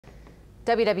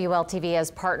WWL-TV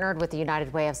has partnered with the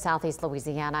United Way of Southeast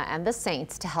Louisiana and the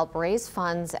Saints to help raise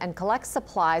funds and collect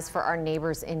supplies for our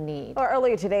neighbors in need. Well,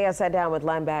 earlier today, I sat down with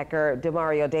linebacker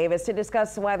Demario Davis to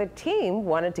discuss why the team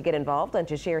wanted to get involved and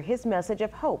to share his message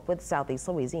of hope with Southeast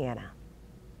Louisiana.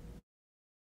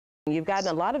 You've gotten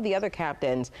a lot of the other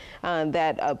captains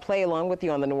that play along with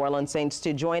you on the New Orleans Saints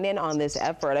to join in on this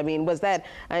effort. I mean, was that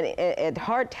a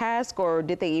hard task, or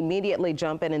did they immediately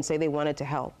jump in and say they wanted to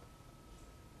help?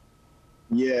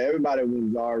 Yeah, everybody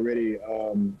was already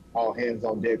all hands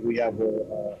on deck. We have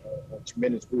a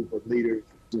tremendous group of leaders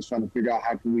just trying to figure out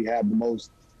how can we have the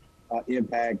most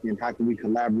impact, and how can we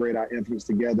collaborate our efforts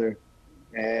together,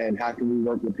 and how can we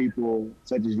work with people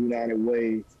such as United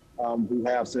Way, who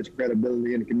have such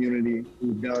credibility in the community,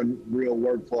 who've done real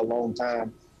work for a long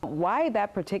time. Why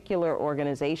that particular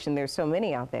organization? There's so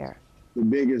many out there. The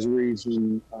biggest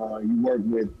reason you work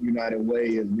with United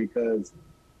Way is because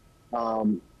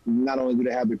not only do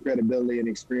they have the credibility and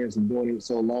experience of doing it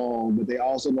so long, but they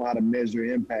also know how to measure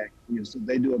impact. So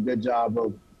they do a good job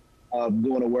of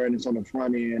doing awareness on the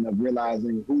front end, of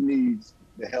realizing who needs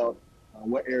the help,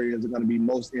 what areas are going to be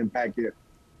most impacted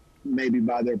maybe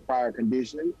by their prior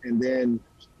condition, and then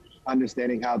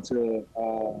understanding how to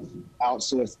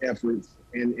outsource efforts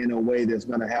in a way that's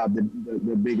going to have the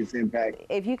biggest impact.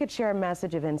 If you could share a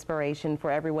message of inspiration for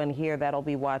everyone here that'll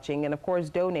be watching, and of course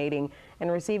donating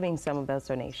and receiving some of those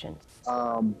donations.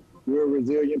 We're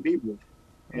resilient people,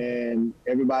 and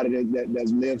everybody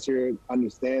that lives here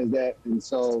understands that, and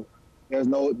so there's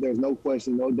no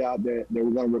question, no doubt that we're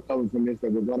going to recover from this,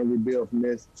 that we're going to rebuild from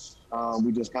this.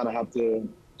 We just kind of have to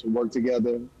work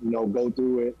together, go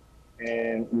through it,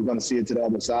 and we're going to see it to the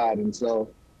other side. And so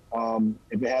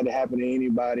if it had to happen to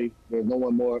anybody, there's no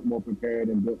one more prepared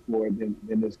and built for it than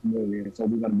this community. And so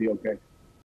we're going to be okay.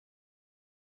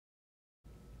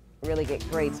 Really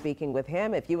great speaking with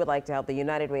him. If you would like to help the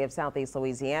United Way of Southeast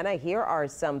Louisiana, here are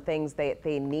some things that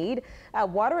they need.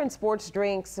 Water and sports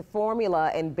drinks,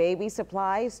 formula and baby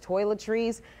supplies,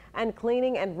 toiletries, and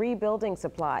cleaning and rebuilding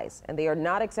supplies. And they are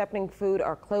not accepting food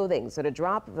or clothing. So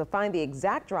to find the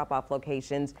exact drop-off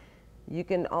locations, you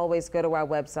can always go to our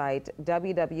website,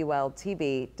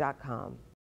 WWLTV.com.